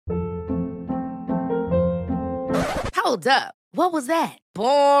Hold up. What was that?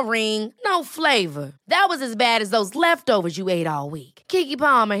 Boring. No flavor. That was as bad as those leftovers you ate all week. Keke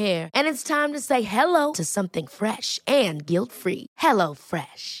Palmer here, and it's time to say hello to something fresh and guilt-free. Hello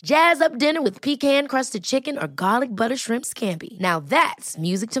Fresh. Jazz up dinner with pecan-crusted chicken or garlic butter shrimp scampi. Now that's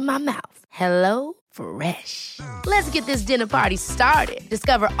music to my mouth. Hello Fresh. Let's get this dinner party started.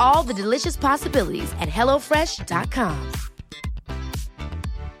 Discover all the delicious possibilities at hellofresh.com.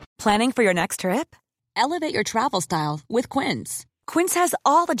 Planning for your next trip? Elevate your travel style with Quince. Quince has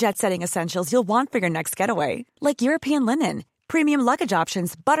all the jet-setting essentials you'll want for your next getaway, like European linen, premium luggage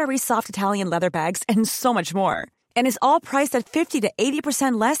options, buttery soft Italian leather bags, and so much more. And is all priced at 50 to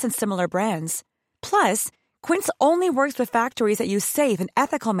 80% less than similar brands. Plus, Quince only works with factories that use safe and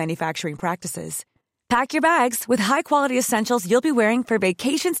ethical manufacturing practices. Pack your bags with high-quality essentials you'll be wearing for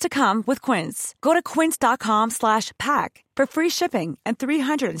vacations to come with Quince. Go to quince.com/pack for free shipping and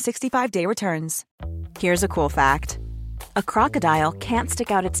 365-day returns. Here's a cool fact. A crocodile can't stick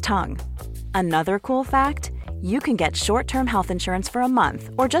out its tongue. Another cool fact, you can get short-term health insurance for a month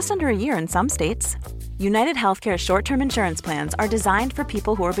or just under a year in some states. United Healthcare short-term insurance plans are designed for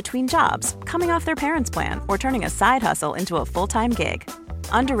people who are between jobs, coming off their parents' plan, or turning a side hustle into a full-time gig.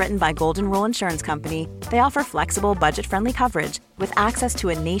 Underwritten by Golden Rule Insurance Company, they offer flexible, budget-friendly coverage with access to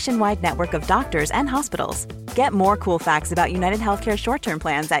a nationwide network of doctors and hospitals. Get more cool facts about United Healthcare short-term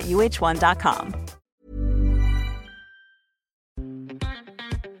plans at uh1.com.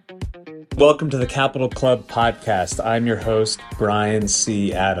 Welcome to the Capital Club podcast. I'm your host, Brian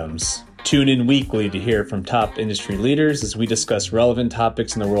C. Adams. Tune in weekly to hear from top industry leaders as we discuss relevant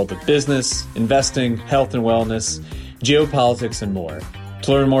topics in the world of business, investing, health and wellness, geopolitics, and more.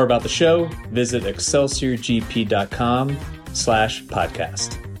 To learn more about the show, visit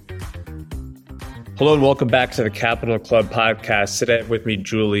excelsiorgp.com/podcast. Hello and welcome back to the Capital Club podcast. Today I have with me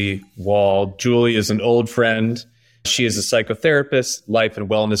Julie Wald. Julie is an old friend. She is a psychotherapist, life and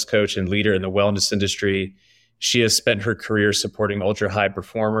wellness coach, and leader in the wellness industry. She has spent her career supporting ultra-high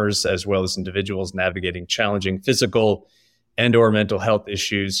performers as well as individuals navigating challenging physical and or mental health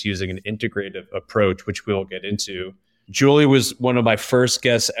issues using an integrative approach, which we'll get into. Julie was one of my first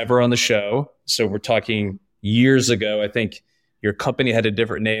guests ever on the show. So we're talking years ago. I think your company had a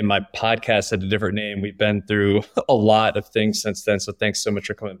different name. My podcast had a different name. We've been through a lot of things since then. So thanks so much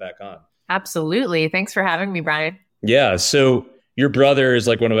for coming back on. Absolutely. Thanks for having me, Brian. Yeah. So your brother is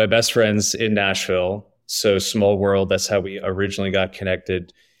like one of my best friends in Nashville. So small world. That's how we originally got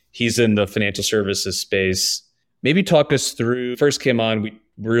connected. He's in the financial services space. Maybe talk us through, first came on, we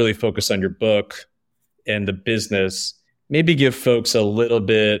really focused on your book and the business. Maybe give folks a little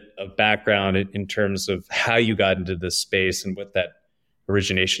bit of background in terms of how you got into this space and what that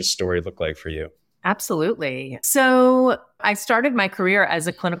origination story looked like for you. Absolutely. So I started my career as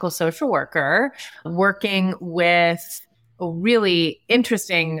a clinical social worker, working with a really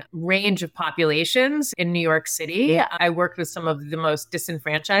interesting range of populations in New York City. I worked with some of the most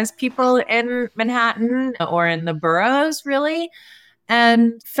disenfranchised people in Manhattan or in the boroughs, really.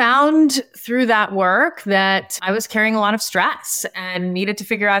 And found through that work that I was carrying a lot of stress and needed to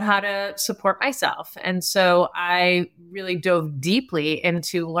figure out how to support myself. And so I really dove deeply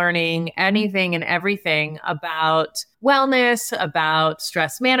into learning anything and everything about wellness, about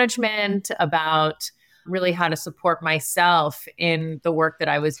stress management, about really how to support myself in the work that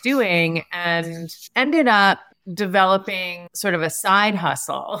I was doing, and ended up developing sort of a side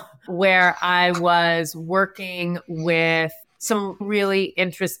hustle where I was working with some really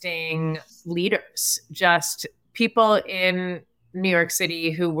interesting leaders, just people in New York City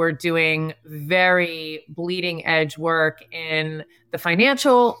who were doing very bleeding edge work in the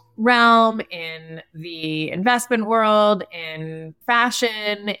financial realm, in the investment world, in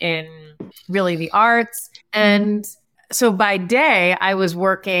fashion, in really the arts. And so by day, I was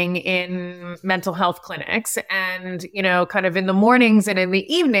working in mental health clinics, and, you know, kind of in the mornings and in the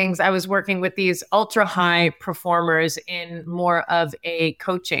evenings, I was working with these ultra high performers in more of a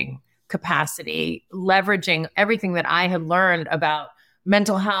coaching capacity, leveraging everything that I had learned about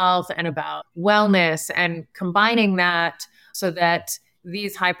mental health and about wellness and combining that so that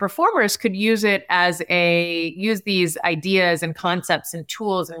these high performers could use these ideas and concepts and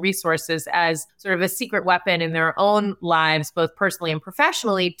tools and resources as sort of a secret weapon in their own lives, both personally and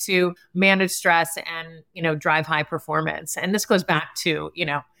professionally, to manage stress and, you know, drive high performance. And this goes back to, you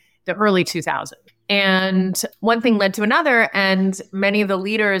know, the early 2000s. And one thing led to another. And many of the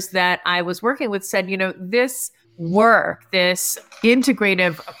leaders that I was working with said, you know, this work, this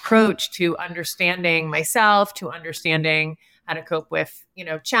integrative approach to understanding myself, to understanding how to cope with,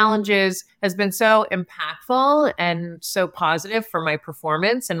 challenges has been so impactful and so positive for my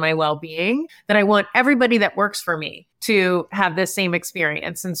performance and my well-being that I want everybody that works for me to have this same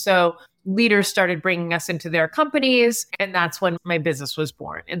experience. And so leaders started bringing us into their companies, and that's when my business was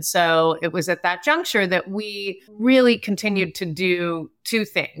born. And so it was at that juncture that we really continued to do two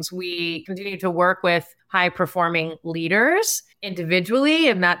things. We continued to work with high performing leaders individually,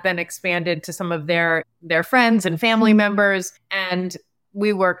 and that then expanded to some of their friends and family members. And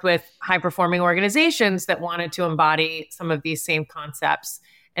we worked with high performing organizations that wanted to embody some of these same concepts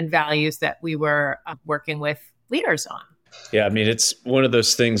and values that we were working with leaders on. Yeah, I mean, it's one of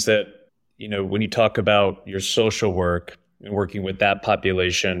those things that, when you talk about your social work and working with that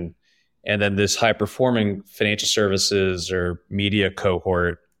population, and then this high performing financial services or media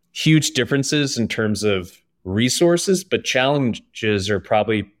cohort, huge differences in terms of resources, but challenges are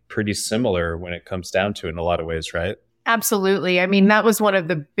probably pretty similar when it comes down to it in a lot of ways, right? Absolutely. I mean, that was one of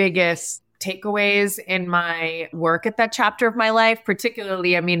the biggest takeaways in my work at that chapter of my life,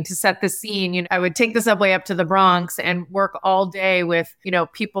 particularly, to set the scene, I would take the subway up to the Bronx and work all day with,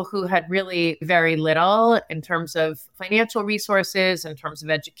 people who had really very little in terms of financial resources, in terms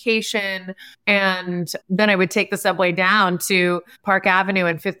of education. And then I would take the subway down to Park Avenue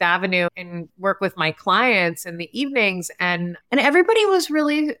and Fifth Avenue and work with my clients in the evenings. And everybody was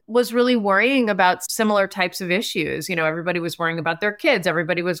really worrying about similar types of issues. Everybody was worrying about their kids.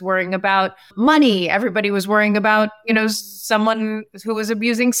 Everybody was worrying about money. Everybody was worrying about, someone who was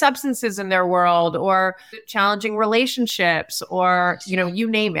abusing substances in their world or challenging relationships or, you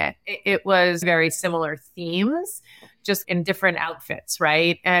name it. It was very similar themes, just in different outfits,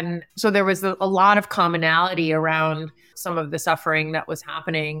 right? And so there was a lot of commonality around some of the suffering that was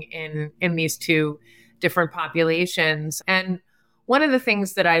happening in these two different populations. And one of the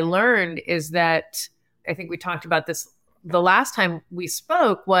things that I learned is that, I think we talked about this the last time we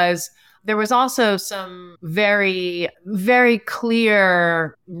spoke, was there was also some very, very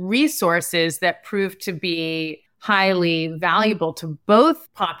clear resources that proved to be highly valuable to both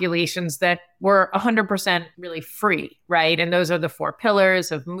populations that were 100% really free, right? And those are the 4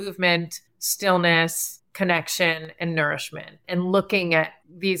 pillars of movement, stillness, connection, and nourishment. And looking at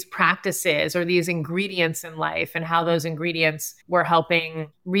these practices or these ingredients in life and how those ingredients were helping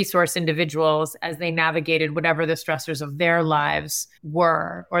resource individuals as they navigated whatever the stressors of their lives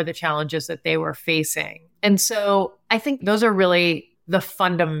were or the challenges that they were facing. And so I think those are really the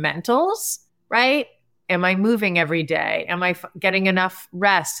fundamentals, right? Am I moving every day? Am I getting enough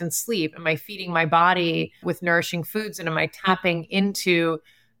rest and sleep? Am I feeding my body with nourishing foods? And am I tapping into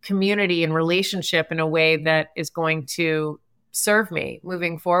community and relationship in a way that is going to serve me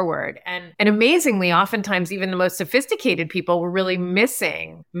moving forward? And amazingly, oftentimes, even the most sophisticated people were really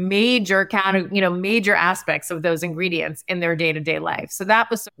missing major aspects of those ingredients in their day-to-day life. So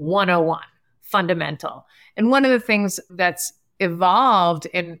that was 101, fundamental. And one of the things that's evolved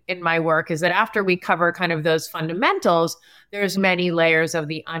in my work is that after we cover kind of those fundamentals, there's many layers of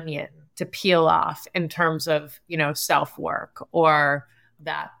the onion to peel off in terms of, self-work or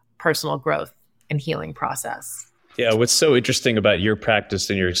that personal growth and healing process. Yeah, what's so interesting about your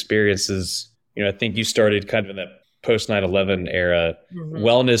practice and your experiences, I think you started kind of in that post 9/11 era. Mm-hmm.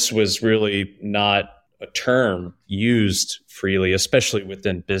 Wellness was really not a term used freely, especially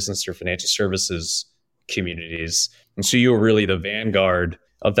within business or financial services communities. And so you were really the vanguard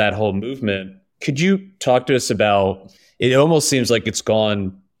of that whole movement. Could you talk to us about, it almost seems like it's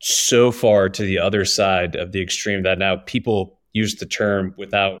gone so far to the other side of the extreme that now people use the term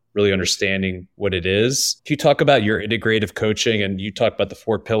without really understanding what it is. Can you talk about your integrative coaching, and you talk about the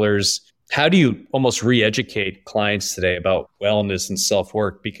 4 pillars? How do you almost re-educate clients today about wellness and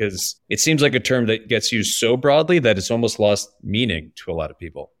self-work? Because it seems like a term that gets used so broadly that it's almost lost meaning to a lot of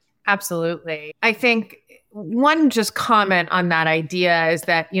people. Absolutely. I think one just comment on that idea is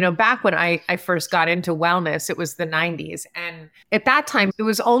that, back when I first got into wellness, it was the 90s. And at that time, it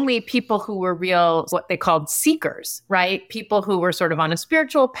was only people who were real, what they called seekers, right? People who were sort of on a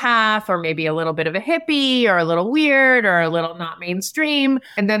spiritual path or maybe a little bit of a hippie or a little weird or a little not mainstream.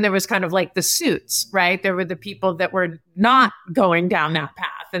 And then there was kind of like the suits, right? There were the people that were not going down that path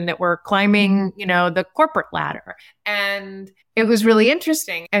and that were climbing, the corporate ladder. And it was really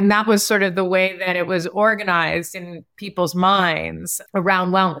interesting. And that was sort of the way that it was organized in people's minds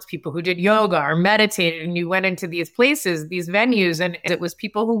around wellness, people who did yoga or meditated. And you went into these places, these venues, and it was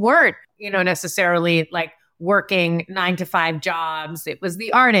people who weren't, necessarily like working 9-to-5 jobs. It was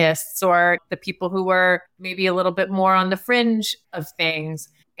the artists or the people who were maybe a little bit more on the fringe of things.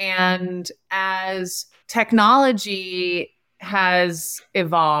 And as technology has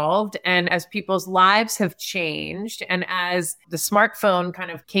evolved and as people's lives have changed and as the smartphone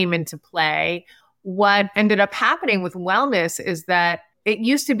kind of came into play, what ended up happening with wellness is that it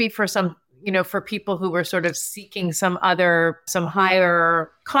used to be for some, for people who were sort of seeking some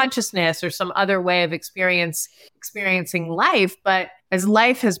higher consciousness or some other way of experiencing life. But as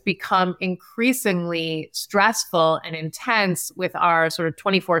life has become increasingly stressful and intense with our sort of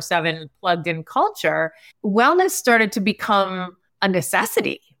 24/7 plugged in culture, wellness started to become a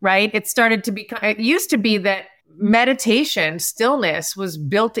necessity, right? It used to be that meditation, stillness was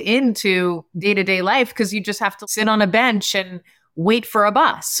built into day-to-day life because you just have to sit on a bench and wait for a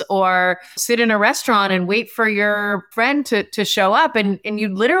bus or sit in a restaurant and wait for your friend to show up. And you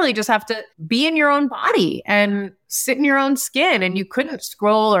literally just have to be in your own body and sit in your own skin. And you couldn't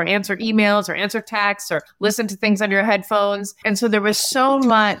scroll or answer emails or answer texts or listen to things on your headphones. And so there was so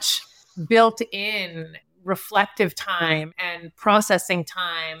much built in reflective time and processing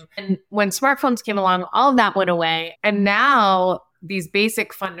time. And when smartphones came along, all of that went away. And now these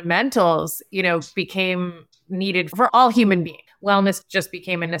basic fundamentals, became needed for all human beings. Wellness just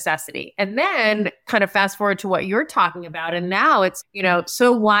became a necessity. And then kind of fast forward to what you're talking about. And now it's,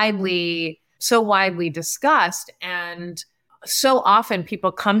 so widely discussed. And so often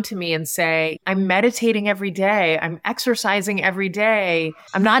people come to me and say, I'm meditating every day. I'm exercising every day.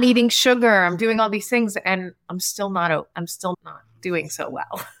 I'm not eating sugar. I'm doing all these things. And I'm still not doing so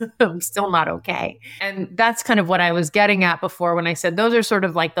well. I'm still not okay. And that's kind of what I was getting at before when I said those are sort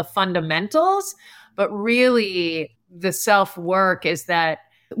of like the fundamentals, but really the self-work is that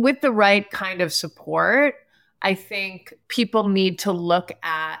with the right kind of support, I think people need to look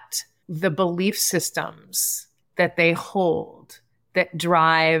at the belief systems that they hold that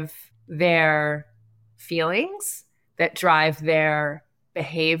drive their feelings, that drive their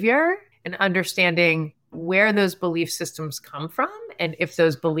behavior, and understanding where those belief systems come from and if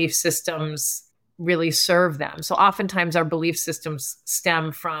those belief systems really serve them. So oftentimes our belief systems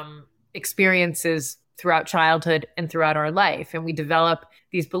stem from experiences throughout childhood and throughout our life. And we develop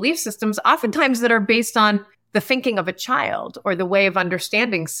these belief systems oftentimes that are based on the thinking of a child or the way of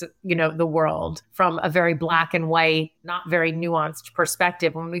understanding, the world from a very black and white, not very nuanced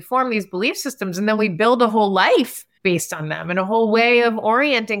perspective. When we form these belief systems and then we build a whole life based on them and a whole way of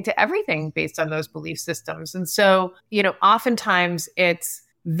orienting to everything based on those belief systems. And so, oftentimes it's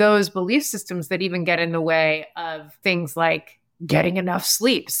those belief systems that even get in the way of things like getting enough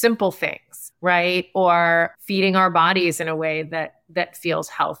sleep, simple things, right? Or feeding our bodies in a way that feels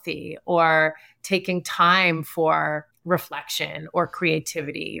healthy, or taking time for reflection or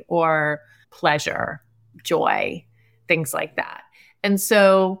creativity or pleasure, joy, things like that. And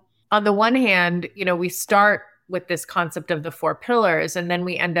so on the one hand, we start with this concept of the 4 pillars, and then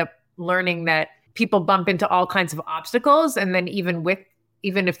we end up learning that people bump into all kinds of obstacles. And then even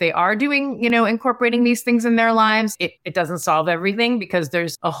if they are doing, incorporating these things in their lives, it doesn't solve everything because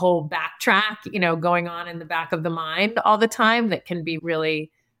there's a whole backtrack, going on in the back of the mind all the time that can be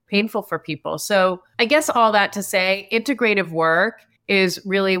really painful for people. So I guess all that to say, integrative work is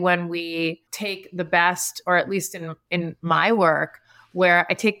really when we take the best, or at least in my work, where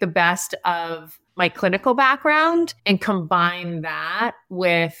I take the best of my clinical background and combine that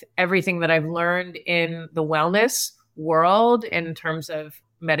with everything that I've learned in the wellness world in terms of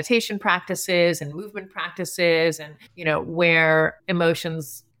meditation practices and movement practices and, where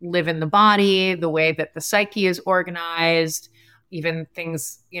emotions live in the body, the way that the psyche is organized, even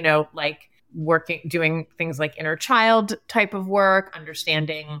things, like doing things like inner child type of work,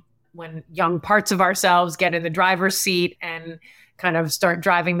 understanding when young parts of ourselves get in the driver's seat and kind of start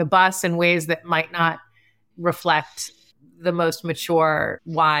driving the bus in ways that might not reflect the most mature,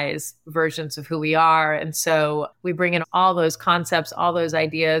 wise versions of who we are. And so we bring in all those concepts, all those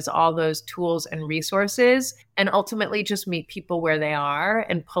ideas, all those tools and resources, and ultimately just meet people where they are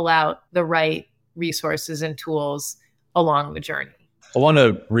and pull out the right resources and tools along the journey. I want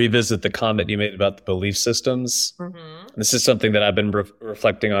to revisit the comment you made about the belief systems. Mm-hmm. This is something that I've been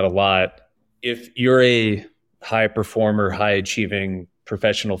reflecting on a lot. If you're a high performer, high achieving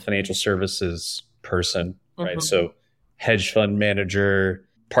professional financial services person, mm-hmm. right? So hedge fund manager,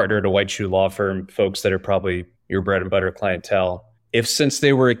 partner at a white shoe law firm, folks that are probably your bread and butter clientele. If since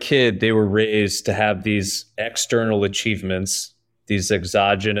they were a kid, they were raised to have these external achievements, these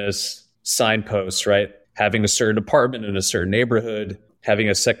exogenous signposts, right? Having a certain apartment in a certain neighborhood, having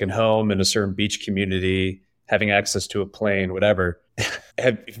a second home in a certain beach community, having access to a plane, whatever.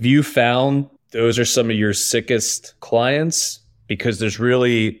 Have you found those are some of your sickest clients? Because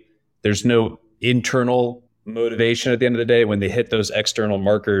there's no internal motivation at the end of the day. When they hit those external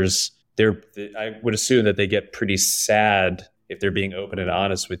markers, I would assume that they get pretty sad if they're being open and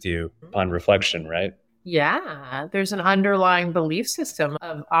honest with you upon reflection, right? Yeah, there's an underlying belief system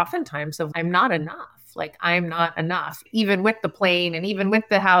of oftentimes of I'm not enough. Like I'm not enough, even with the plane and even with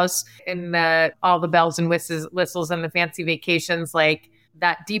the house and all the bells and whistles and the fancy vacations, like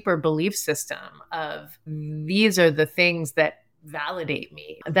that deeper belief system of these are the things that validate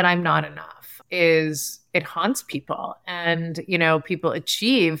me, that I'm not enough, it haunts people. And, people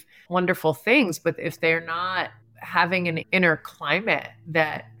achieve wonderful things, but if they're not having an inner climate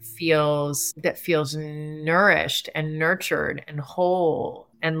that feels nourished and nurtured and whole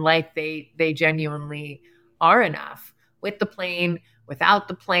and like they genuinely are enough with the plane, without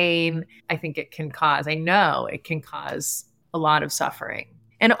the plane, I know it can cause a lot of suffering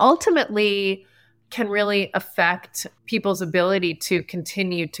and ultimately can really affect people's ability to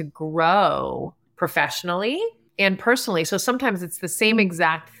continue to grow professionally and personally. So sometimes it's the same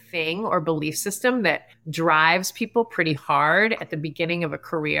exact thing or belief system that drives people pretty hard at the beginning of a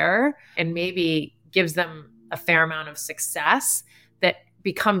career and maybe gives them a fair amount of success that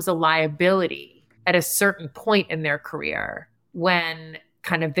becomes a liability at a certain point in their career when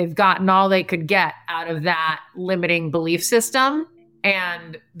kind of they've gotten all they could get out of that limiting belief system.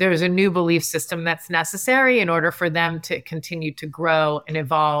 And there's a new belief system that's necessary in order for them to continue to grow and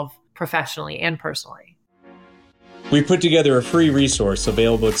evolve professionally and personally. We put together a free resource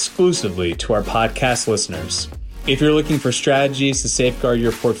available exclusively to our podcast listeners. If you're looking for strategies to safeguard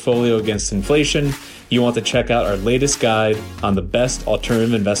your portfolio against inflation, you want to check out our latest guide on the best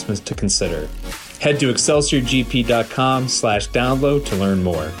alternative investments to consider. Head to ExcelsierGP.com/download to learn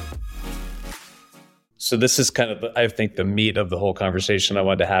more. So this is kind of, I think, the meat of the whole conversation I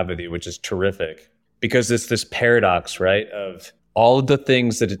wanted to have with you, which is terrific. Because it's this paradox, right, of all of the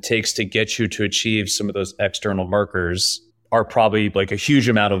things that it takes to get you to achieve some of those external markers are probably like a huge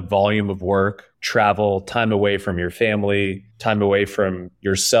amount of volume of work, travel, time away from your family, time away from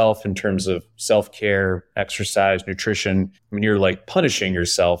yourself in terms of self-care, exercise, nutrition. I mean, you're like punishing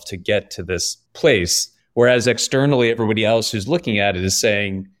yourself to get to this place. Whereas externally, everybody else who's looking at it is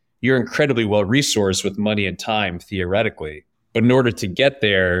saying, you're incredibly well-resourced with money and time, theoretically. But in order to get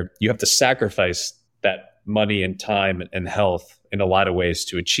there, you have to sacrifice that money and time and health in a lot of ways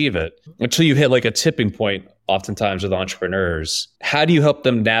to achieve it until you hit like a tipping point, oftentimes with entrepreneurs. How do you help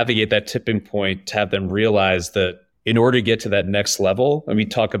them navigate that tipping point to have them realize that in order to get to that next level, and we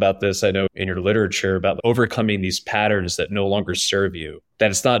talk about this, I know, in your literature about overcoming these patterns that no longer serve you, that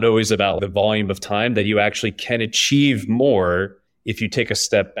it's not always about the volume of time, that you actually can achieve more if you take a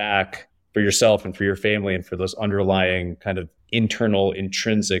step back for yourself and for your family and for those underlying kind of internal,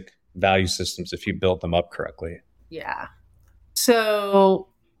 intrinsic value systems if you build them up correctly. Yeah. So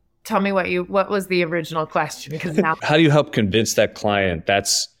tell me what was the original question? Because now how do you help convince that client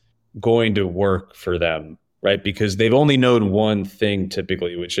that's going to work for them, right? Because they've only known one thing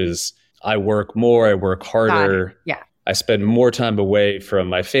typically, which is I work more, I work harder. Yeah. I spend more time away from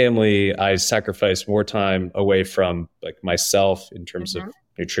my family. I sacrifice more time away from like myself in terms of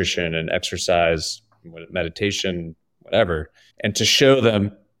nutrition and exercise, meditation, whatever. And to show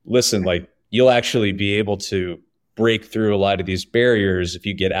them, listen, like you'll actually be able to break through a lot of these barriers if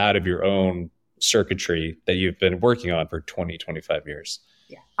you get out of your own circuitry that you've been working on for 20, 25 years.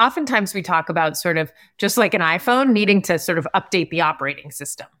 Yeah. Oftentimes we talk about sort of just like an iPhone needing to sort of update the operating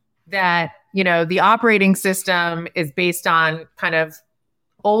system. That, the operating system is based on kind of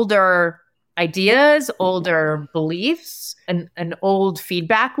older ideas, older beliefs, an old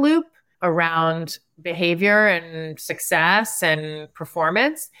feedback loop around behavior and success and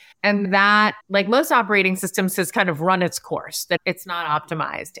performance. And that, like most operating systems, has kind of run its course, that it's not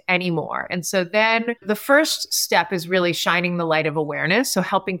optimized anymore. And so then the first step is really shining the light of awareness. So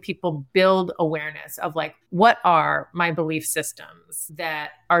helping people build awareness of like, what are my belief systems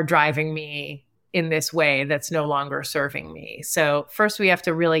that are driving me in this way that's no longer serving me? So first we have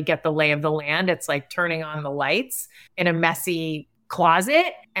to really get the lay of the land. It's like turning on the lights in a messy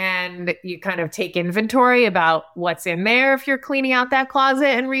closet, and you kind of take inventory about what's in there if you're cleaning out that closet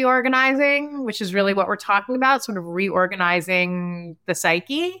and reorganizing, which is really what we're talking about, sort of reorganizing the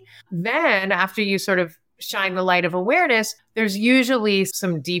psyche. Then after you sort of shine the light of awareness, there's usually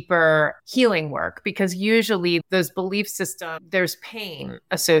some deeper healing work, because usually those belief systems, there's pain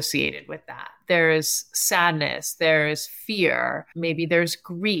associated with that. There's sadness, there's fear, maybe there's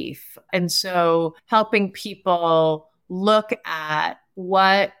grief. And so helping people look at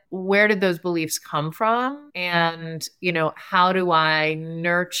where did those beliefs come from? And, how do I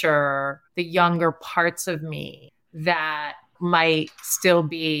nurture the younger parts of me that might still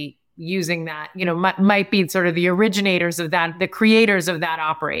be, using that, might be sort of the originators of that, the creators of that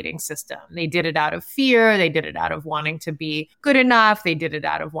operating system. They did it out of fear. They did it out of wanting to be good enough. They did it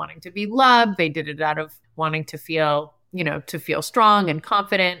out of wanting to be loved. They did it out of wanting to feel, to feel strong and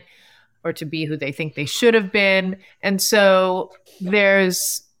confident, or to be who they think they should have been. And so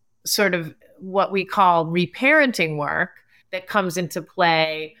there's sort of what we call reparenting work that comes into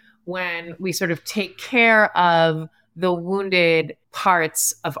play when we sort of take care of the wounded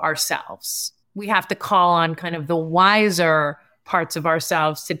parts of ourselves. We have to call on kind of the wiser parts of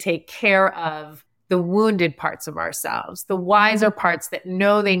ourselves to take care of the wounded parts of ourselves, the wiser parts that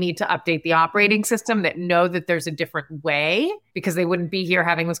know they need to update the operating system, that know that there's a different way, because they wouldn't be here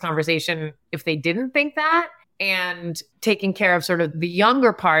having this conversation if they didn't think that, and taking care of sort of the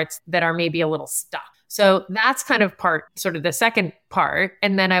younger parts that are maybe a little stuck. So that's kind of sort of the second part.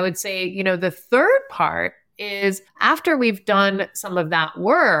 And then I would say, the third part is after we've done some of that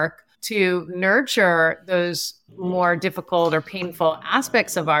work to nurture those more difficult or painful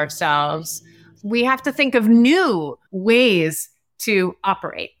aspects of ourselves, we have to think of new ways to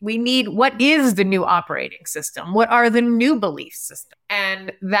operate. What is the new operating system? What are the new belief systems?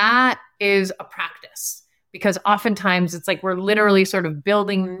 And that is a practice, because oftentimes it's like we're literally sort of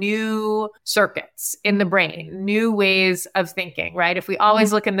building new circuits in the brain, new ways of thinking, right? If we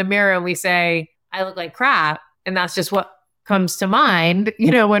always look in the mirror and we say, I look like crap, and that's just what comes to mind,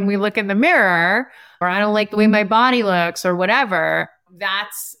 when we look in the mirror, or I don't like the way my body looks or whatever,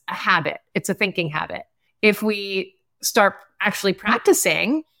 that's a habit. It's a thinking habit. If we start actually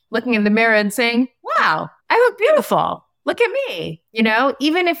practicing looking in the mirror and saying, wow, I look beautiful. Look at me,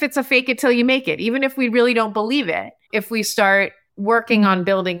 even if it's a fake it till you make it, even if we really don't believe it, if we start working on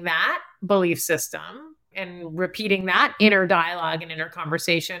building that belief system and repeating that inner dialogue and inner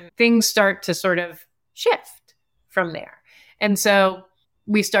conversation, things start to sort of shift from there. And so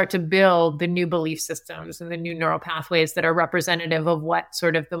we start to build the new belief systems and the new neural pathways that are representative of what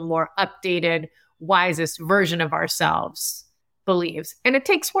sort of the more updated, wisest version of ourselves believes. And it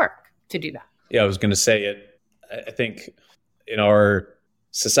takes work to do that. Yeah, I was going to say it. I think in our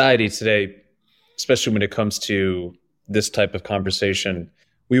society today, especially when it comes to this type of conversation,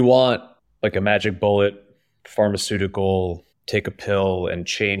 we want like a magic bullet, pharmaceutical, take a pill and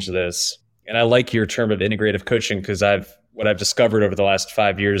change this. And I like your term of integrative coaching, because what I've discovered over the last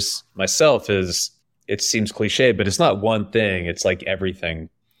 5 years myself is, it seems cliche, but it's not one thing. It's like everything,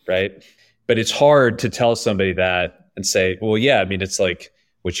 right? But it's hard to tell somebody that and say, well, yeah, I mean, it's like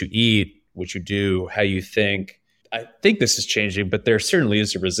what you eat, what you do, how you think. I think this is changing, but there certainly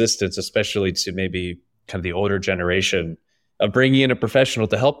is a resistance, especially to maybe kind of the older generation, of bringing in a professional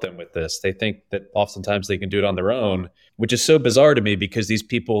to help them with this. They think that oftentimes they can do it on their own, which is so bizarre to me, because these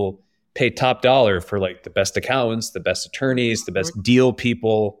people pay top dollar for like the best accountants, the best attorneys, the best deal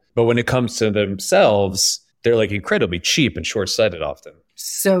people. But when it comes to themselves, they're like incredibly cheap and short-sighted often.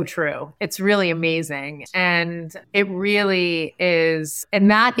 So true. It's really amazing. And it really is.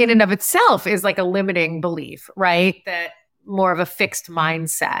 And that in and of itself is like a limiting belief, right? That more of a fixed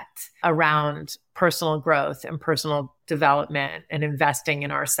mindset around personal growth and personal development and investing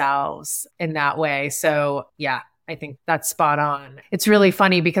in ourselves in that way. So yeah, I think that's spot on. It's really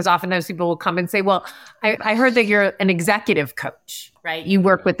funny because oftentimes people will come and say, well, I heard that you're an executive coach, right? You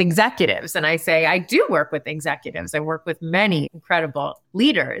work with executives. And I say, I do work with executives. I work with many incredible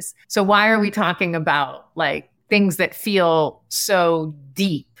leaders. So why are we talking about like things that feel so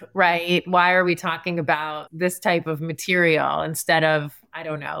deep, right? Why are we talking about this type of material instead of, I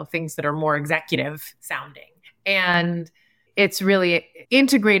don't know, things that are more executive sounding? And it's really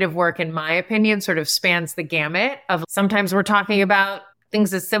integrative work, in my opinion, sort of spans the gamut of, sometimes we're talking about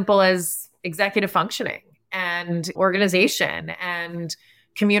things as simple as executive functioning and organization and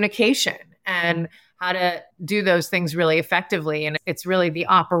communication and how to do those things really effectively. And it's really the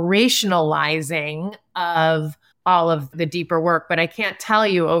operationalizing of all of the deeper work. But I can't tell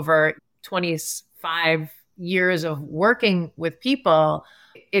you, over 25 years of working with people,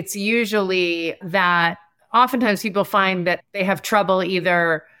 it's usually that oftentimes people find that they have trouble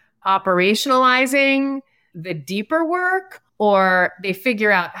either operationalizing the deeper work, or they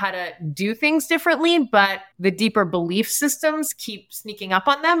figure out how to do things differently, but the deeper belief systems keep sneaking up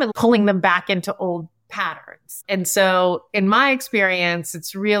on them and pulling them back into old patterns. And so in my experience,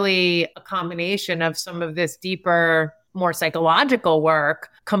 it's really a combination of some of this deeper, more psychological work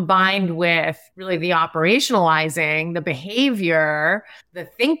combined with really the operationalizing, the behavior, the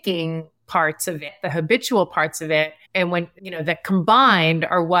thinking parts of it, the habitual parts of it. And when, that combined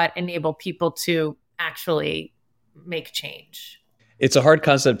are what enable people to actually make change. It's a hard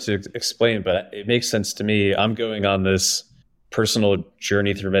concept to explain, but it makes sense to me. I'm going on this personal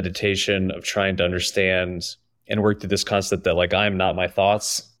journey through meditation of trying to understand and work through this concept that like, I'm not my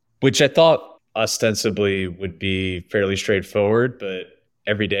thoughts, which I thought ostensibly would be fairly straightforward, but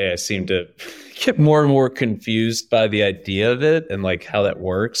every day I seem to get more and more confused by the idea of it and like how that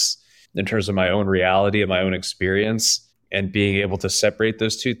works in terms of my own reality and my own experience and being able to separate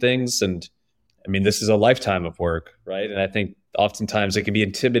those two things. And I mean, this is a lifetime of work, right? And I think oftentimes it can be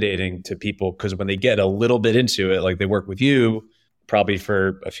intimidating to people because when they get a little bit into it, like they work with you probably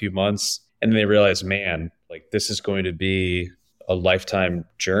for a few months and then they realize, man, like this is going to be a lifetime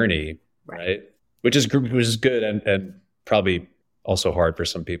journey, right? Which is good and probably also hard for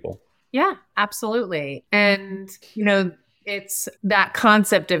some people. Yeah, absolutely. And, it's that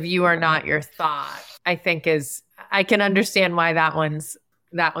concept of you are not your thought, I think I can understand why that one's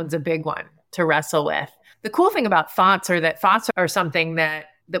a big one to wrestle with. The cool thing about thoughts are something that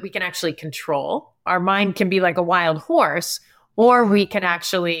we can actually control. Our mind can be like a wild horse, or we can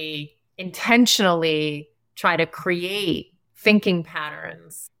actually intentionally try to create thinking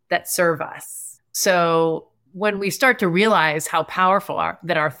patterns that serve us. So when we start to realize how powerful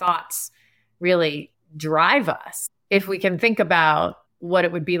that our thoughts really drive us, if we can think about what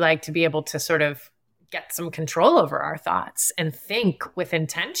it would be like to be able to sort of get some control over our thoughts and think with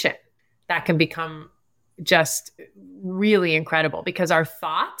intention, that can become just really incredible because our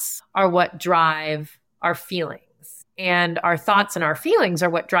thoughts are what drive our feelings, and our thoughts and our feelings are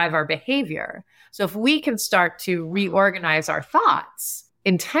what drive our behavior. So if we can start to reorganize our thoughts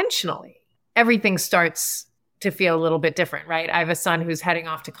intentionally, everything starts to feel a little bit different, right? I have a son who's heading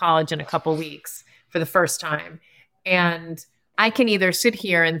off to college in a couple weeks for the first time. And I can either sit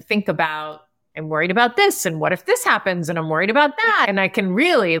here and think about, I'm worried about this, and what if this happens, and I'm worried about that. And I can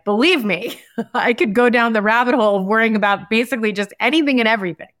really, believe me, I could go down the rabbit hole of worrying about basically just anything and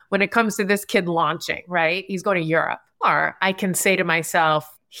everything when it comes to this kid launching, right? He's going to Europe. Or I can say to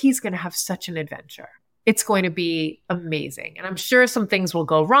myself, he's going to have such an adventure. It's going to be amazing. And I'm sure some things will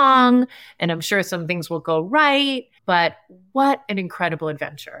go wrong, and I'm sure some things will go right. But what an incredible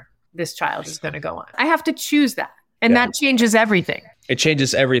adventure this child is going to go on. I have to choose that. And that changes everything. It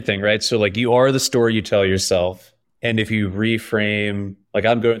changes everything, right? So like you are the story you tell yourself. And if you reframe, like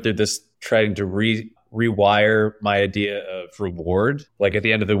I'm going through this, trying to rewire my idea of reward. Like at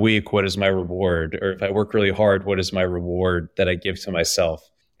the end of the week, what is my reward? Or if I work really hard, what is my reward that I give to myself?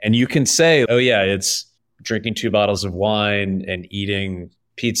 And you can say, oh yeah, it's drinking 2 bottles of wine and eating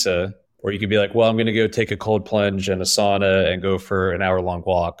pizza. Or you could be like, well, I'm going to go take a cold plunge and a sauna and go for an hour-long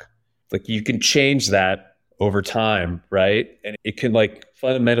walk. Like you can change that over time, right? And it can like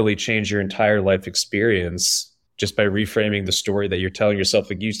fundamentally change your entire life experience just by reframing the story that you're telling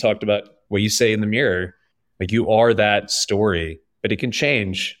yourself. Like you talked about what you say in the mirror, like you are that story, but it can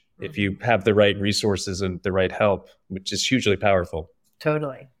change if you have the right resources and the right help, which is hugely powerful.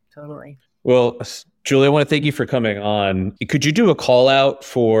 Totally. Well, Julie, I want to thank you for coming on. Could you do a call out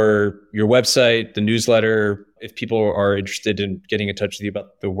for your website, the newsletter, if people are interested in getting in touch with you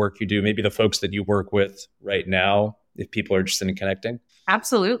about the work you do, maybe the folks that you work with right now, if people are interested in connecting?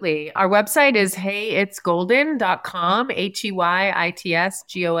 Absolutely. Our website is heyitsgolden.com,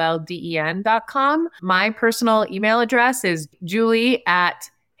 HEYITSGOLDEN.com. My personal email address is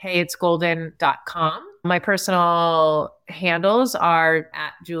julie@heyitsgolden.com. My personal handles are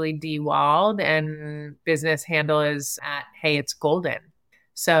at Julie D. Wald, and business handle is at heyitsgolden.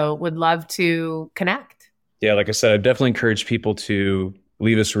 So would love to connect. Yeah, like I said, I definitely encourage people to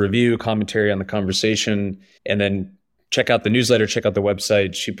leave us a review, commentary on the conversation, and then check out the newsletter, check out the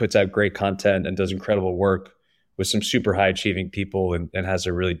website. She puts out great content and does incredible work with some super high achieving people and has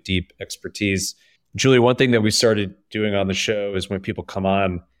a really deep expertise. Julie, one thing that we started doing on the show is when people come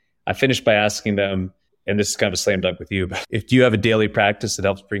on, I finish by asking them, and this is kind of a slam dunk with you, but if you have a daily practice that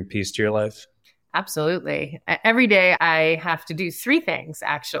helps bring peace to your life? Absolutely. Every day I have to do 3 things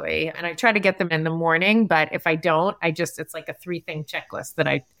actually, and I try to get them in the morning, but if I don't, it's like a 3-thing checklist that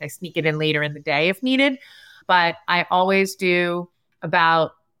I sneak it in later in the day if needed. But I always do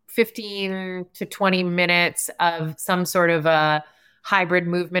about 15 to 20 minutes of some sort of a hybrid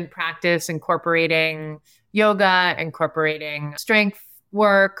movement practice, incorporating yoga, incorporating strength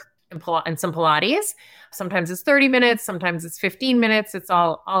work, and some Pilates. Sometimes it's 30 minutes, sometimes it's 15 minutes. It's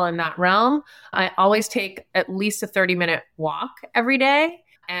all in that realm. I always take at least a 30-minute walk every day.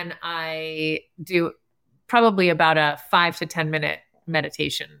 And I do probably about a 5 to 10-minute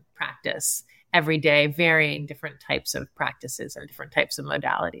meditation practice every day, varying different types of practices and different types of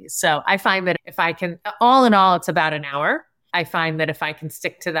modalities. So I find that if I can, all in all, it's about an hour. I find that if I can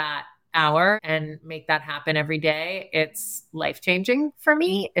stick to that hour and make that happen every day, it's life-changing for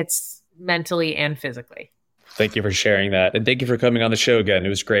me. It's mentally and physically. Thank you for sharing that. And thank you for coming on the show again. It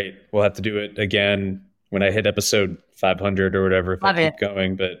was great. We'll have to do it again when I hit episode 500 or whatever if I keep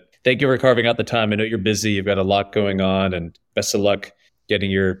going. But thank you for carving out the time. I know you're busy. You've got a lot going on, and best of luck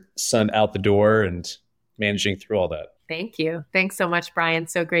getting your son out the door and managing through all that. Thank you. Thanks so much, Brian.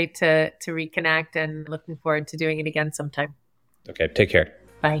 So great to reconnect, and looking forward to doing it again sometime. Okay, take care.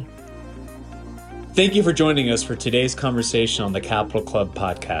 Bye. Thank you for joining us for today's conversation on the Capital Club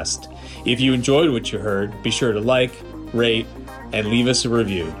podcast. If you enjoyed what you heard, be sure to like, rate, and leave us a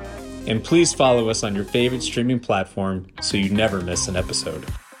review. And please follow us on your favorite streaming platform so you never miss an episode.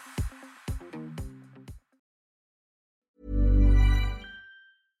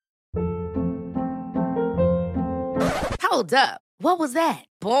 Hold up. What was that?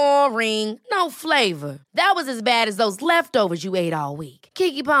 Boring. No flavor. That was as bad as those leftovers you ate all week.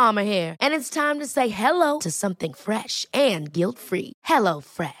 Keke Palmer here, and it's time to say hello to something fresh and guilt-free. Hello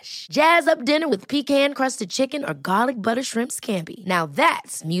Fresh. Jazz up dinner with pecan-crusted chicken or garlic butter shrimp scampi. Now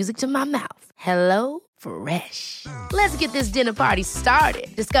that's music to my mouth. Hello Fresh. Let's get this dinner party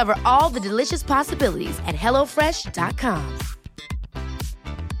started. Discover all the delicious possibilities at hellofresh.com.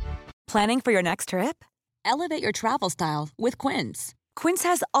 Planning for your next trip? Elevate your travel style with Quince. Quince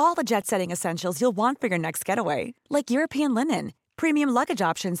has all the jet-setting essentials you'll want for your next getaway, like European linen, premium luggage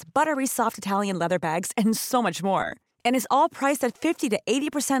options, buttery soft Italian leather bags, and so much more. And is all priced at 50 to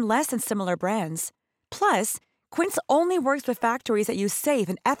 80% less than similar brands. Plus, Quince only works with factories that use safe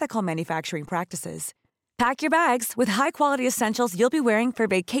and ethical manufacturing practices. Pack your bags with high-quality essentials you'll be wearing for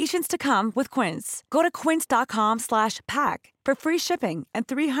vacations to come with Quince. Go to quince.com/pack for free shipping and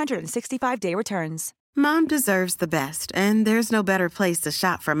 365-day returns. Mom deserves the best, and there's no better place to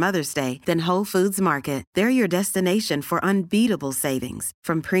shop for Mother's Day than Whole Foods Market. They're your destination for unbeatable savings,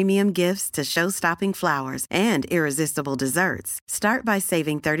 from premium gifts to show-stopping flowers and irresistible desserts. Start by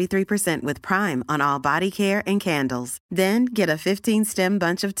saving 33% with Prime on all body care and candles. Then get a 15-stem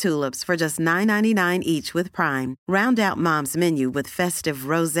bunch of tulips for just $9.99 each with Prime. Round out Mom's menu with festive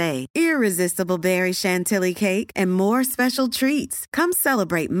rosé, irresistible berry chantilly cake, and more special treats. Come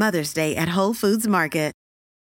celebrate Mother's Day at Whole Foods Market.